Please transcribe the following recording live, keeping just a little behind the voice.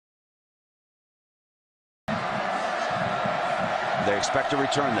They expect to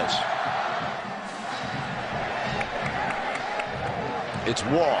return this. It's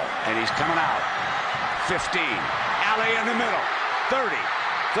Wall, and he's coming out. 15. Alley in the middle. 30.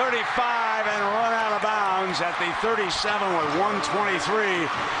 35, and run out of bounds at the 37 with 1:23.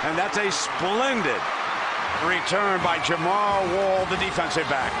 And that's a splendid return by Jamar Wall, the defensive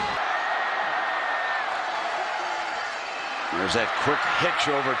back. There's that quick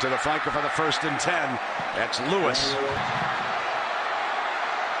hitch over to the flanker for the 1st and 10. That's Lewis.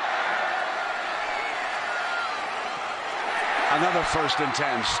 Another 1st and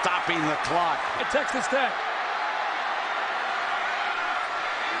 10, stopping the clock. At Texas Tech.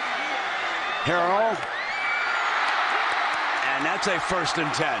 Harrell. And that's a 1st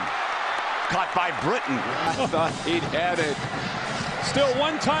and 10. Caught by Britton. I thought he'd had it. Still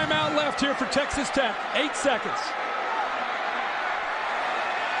one timeout left here for Texas Tech. 8 seconds.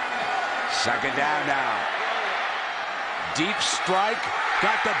 2nd down now. Deep strike.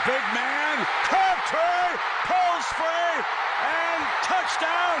 Got the big man. Crabtree pulls free. And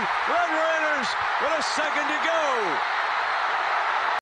touchdown. Red Raiders with a 2nd to go.